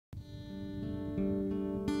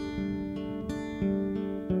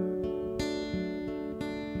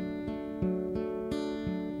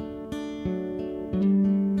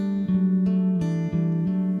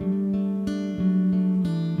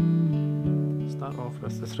Start off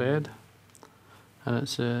with the thread, and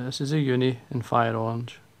this is a uni in fire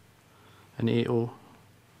orange, an 8/0.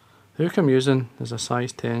 The hook I'm using is a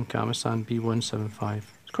size 10 Camisan B175.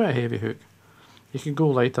 It's quite a heavy hook. You can go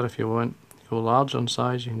lighter if you want, you can go larger in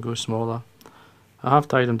size, you can go smaller. I have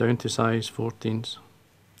tied them down to size 14s.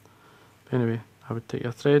 But anyway, I would take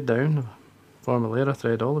your thread down, form a layer of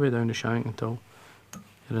thread all the way down the shank until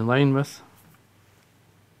you're in line with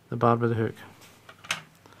the barb of the hook.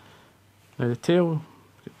 Now the tail,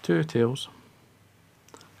 got two tails.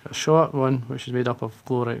 Got a short one which is made up of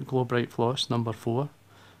glow bright floss number 4.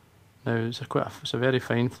 Now it's a very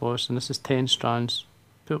fine floss, and this is 10 strands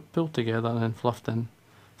pulled together and then fluffed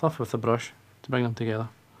with a brush to bring them together.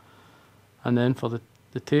 And then for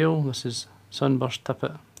the tail, this is sunburst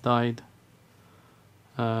tippet dyed.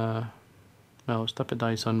 Well, it's tippet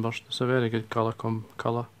dyed sunburst. It's a very good colour.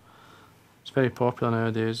 It's very popular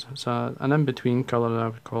nowadays. It's an in-between colour, I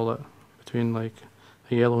would call it, between like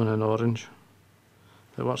a yellow and an orange.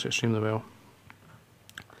 It works extremely well.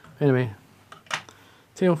 Anyway,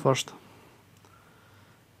 tail first.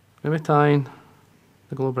 I'm going to be tying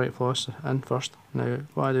the glow bright floss in first. Now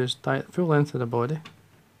what I do is tie it full length of the body,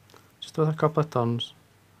 just with a couple of turns.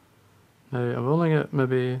 Now I've only got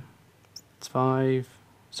maybe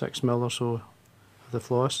 5-6 mil or so of the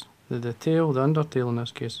floss. The tail, the undertail in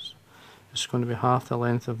this case, is going to be half the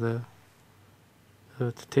length of the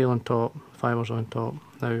tail on top, the fibres on top.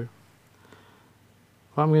 Now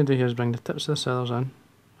what I'm going to do here is bring the tips of the scissors in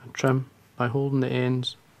and trim by holding the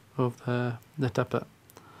ends of the tippet,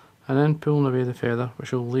 and then pulling away the feather,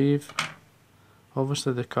 which will leave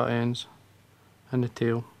obviously the cut ends and the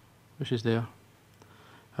tail, which is there.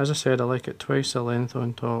 As I said, I like it twice the length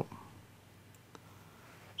on top.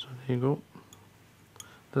 So there you go.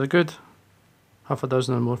 There's a good half a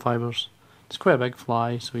dozen or more fibres. It's quite a big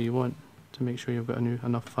fly, so you want to make sure you've got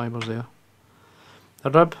enough fibres there. The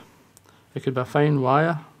rib, it could be a fine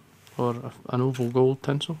wire or an oval gold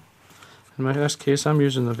tinsel. In this case I'm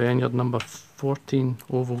using the Vineyard number 14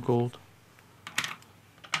 oval gold,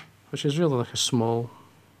 which is really like a small.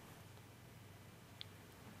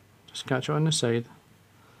 Just catch it on the side.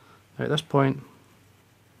 Now at this point,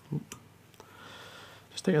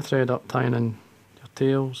 just take a thread up, tying in your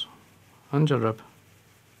tails and your rib.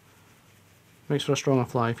 Makes for a stronger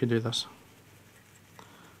fly if you do this.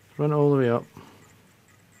 Run it all the way up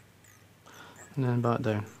and then back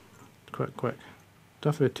down. Quick. Don't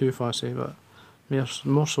have to be too fussy, but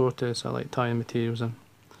more so it is. I like tying materials in.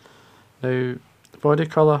 Now the body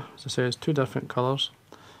colour, as I say, is 2 different colours.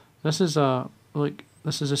 This is a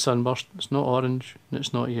sunburst. It's not orange and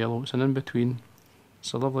it's not yellow. It's an in between.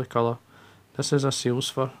 It's a lovely colour. This is a seal's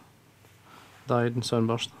fur dyed in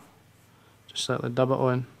sunburst. Just slightly dab it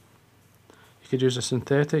on. You could use a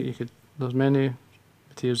synthetic. There's many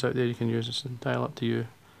materials out there you can use. It's entirely up to you.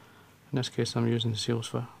 In this case, I'm using the seal's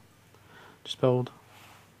fur. Just build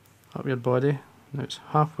up your body. Now it's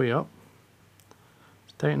halfway up.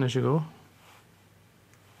 Just tighten as you go.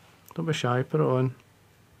 Don't be shy, put it on.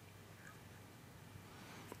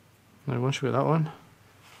 Now once you've got that on,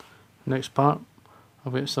 next part,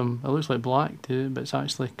 I've got some, it looks like black too, but it's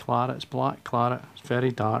actually claret. It's black claret. It's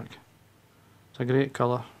very dark. It's a great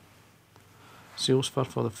colour. Seal's fur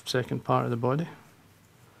for the second part of the body.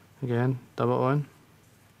 Again, dab it on,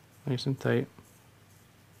 nice and tight.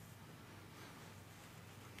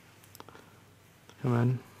 Come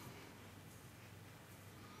in.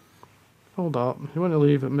 Hold up. You want to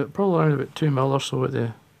leave it probably around about 2 mil or so at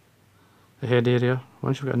the head area.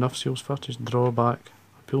 Once you've got enough seal's fur, just draw back,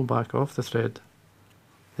 pull back off the thread,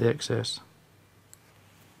 the excess.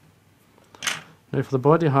 Now for the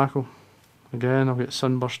body hackle, again I've got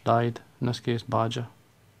sunburst dyed, in this case badger.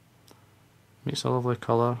 Makes a lovely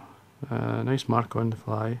colour, nice mark on the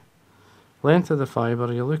fly. Length of the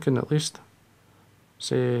fibre, you're looking at least,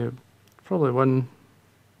 say, probably 1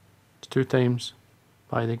 to 2 times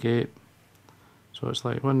by the gape. So it's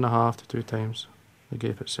like 1.5 to 2 times the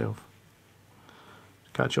gape itself.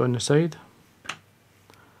 Catch it on the side.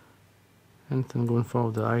 Anything going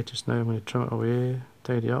forward the eye just now, I'm going to trim it away,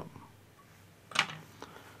 tidy up.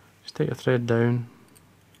 Just take your thread down,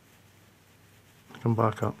 come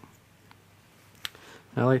back up.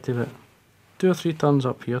 I like to give it 2 or 3 turns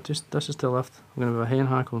up here. This is to lift. I'm going to have a hen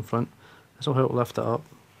hackle in front. This will help lift it up.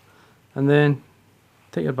 And then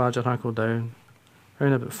take your badger hackle down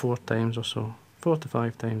around about 4 times or so, 4 to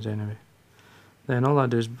 5 times anyway. Then all I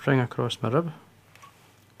do is bring across my rib,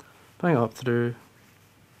 bring it up through,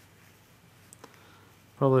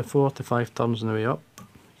 probably 4 to 5 turns on the way up.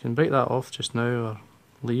 You can break that off just now or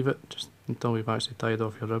leave it just until we've actually tied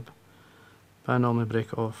off your rib. But I normally break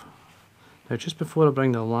it off. Now just before I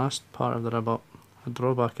bring the last part of the rib up, I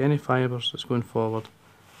draw back any fibres that's going forward,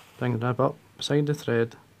 bring the rib up beside the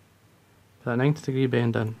thread, put that 90-degree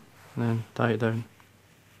bend in, and then tie it down.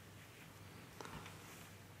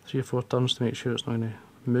 3 or 4 turns to make sure it's not going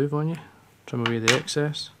to move on you. Trim away the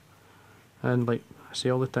excess, and like I say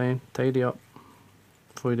all the time, tidy up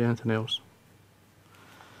before you do anything else.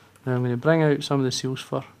 Now I'm going to bring out some of the seal's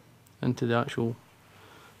fur into the actual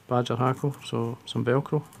badger hackle, so some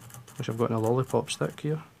velcro, which I've got in a lollipop stick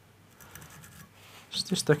here. It's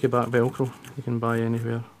just sticky back velcro you can buy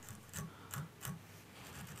anywhere.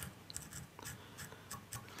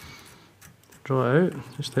 Draw it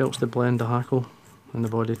out, just helps to blend the hackle and the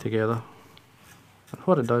body together. And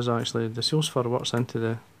what it does actually, the seal's fur works into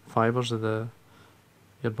the fibres of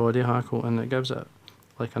your body hackle, and it gives it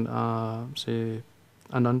like say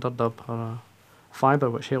an underdub or a fibre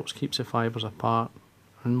which helps keeps the fibres apart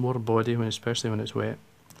and more body, especially when it's wet.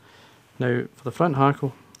 Now for the front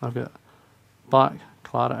hackle I've got black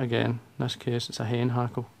claret again. In this case it's a hen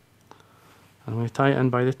hackle. And I'm going to tie it in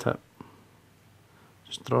by the tip.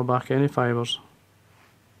 Just draw back any fibres,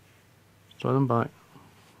 draw them back,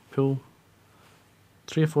 pull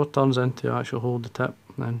 3 or 4 turns in to actually hold the tip,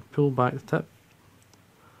 and then pull back the tip,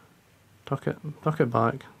 tuck it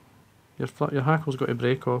back. Your hackle's got to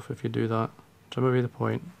break off if you do that. Trim away the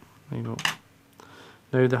point. There you go.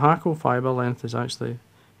 Now the hackle fibre length is actually,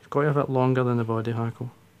 you've got to have it longer than the body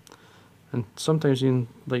hackle. And sometimes you can,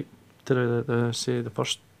 like to say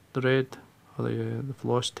the red or the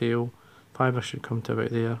floss tail fibre should come to about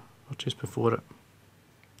there or just before it.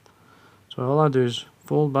 So all I do is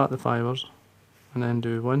fold back the fibres and then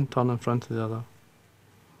do one turn in front of the other.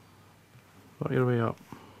 Work your way up.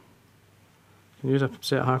 You can use a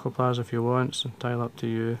set of hackle pliers if you want, it's entirely up to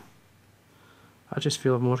you. I just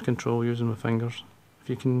feel more control using my fingers. If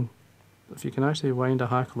you can actually wind a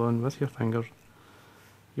hackle on with your fingers,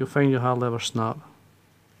 you'll find you'll hardly ever snap.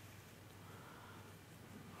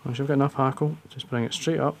 Once you've got enough hackle, just bring it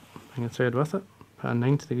straight up, bring the thread with it, put a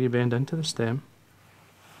 90-degree bend into the stem.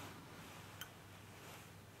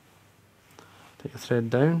 Take the thread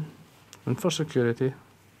down, and for security,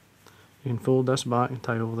 you can fold this back and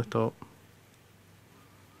tie over the top.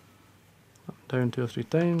 Up and down 2 or 3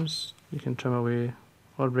 times, you can trim away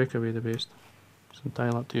or break away the baste. It's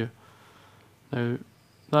entirely up to you. Now,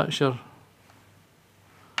 that's your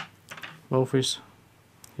Wilfie's,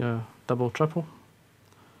 your double triple.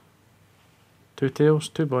 2 tails,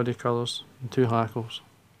 2 body colours, and 2 hackles.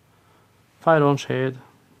 Fire orange head,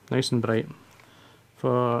 nice and bright.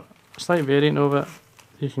 For a slight variant of it,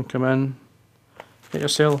 you can come in, get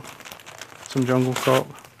yourself some jungle cock.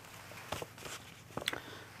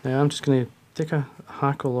 Now I'm just going to take a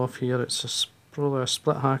hackle off here. It's probably a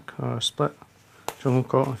split hack or a split jungle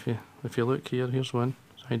cock. If you look here, here's one.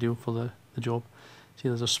 It's ideal for the job. See,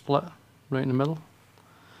 there's a split right in the middle.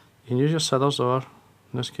 You can use your scissors, or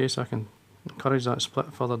in this case I can encourage that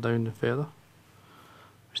split further down the feather.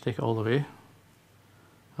 Just take it all the way.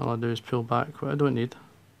 All I do is pull back what I don't need.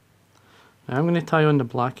 Now I'm going to tie on the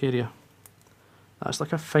black area. That's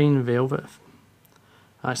like a fine velvet. It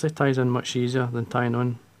actually ties in much easier than tying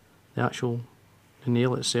on the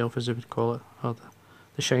nail itself, as they would call it, or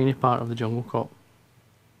the shiny part of the jungle cock.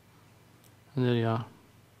 And there you are.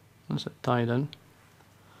 That's it tied in.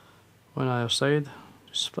 On either side,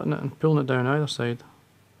 just splitting it and pulling it down either side.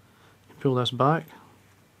 You pull this back.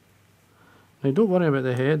 Now don't worry about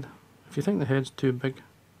the head. If you think the head's too big,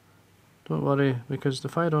 don't worry, because the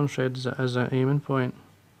fire on thread is an aiming point,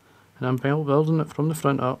 and I'm building it from the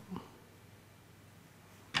front up.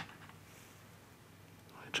 I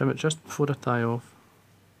trim it just before I tie off,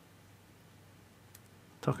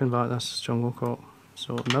 tucking back this jungle cock,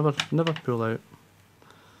 so it'll never pull out.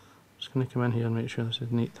 Just going to come in here and make sure this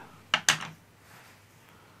is neat.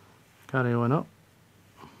 Carry on up.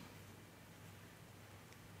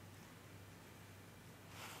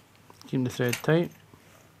 Keep the thread tight,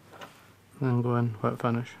 and then go in whip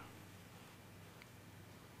finish.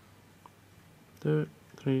 2,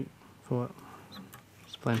 3, 4,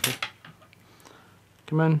 it's plenty.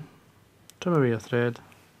 Come in, trim away your thread,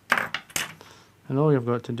 and all you've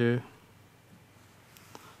got to do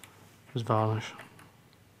is varnish.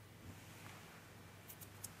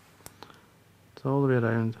 It's all the way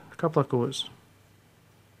around, a couple of coats.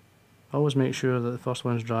 Always make sure that the first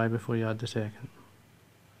one's dry before you add the second.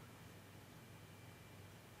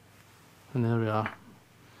 And there we are.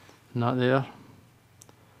 And that there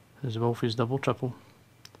is Wilfie's double triple.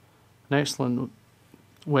 An excellent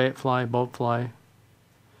wet fly, bob fly.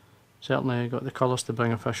 Certainly got the colours to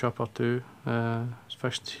bring a fish up or two. It's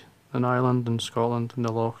fished in Ireland and Scotland in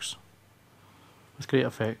the lochs with great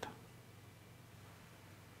effect.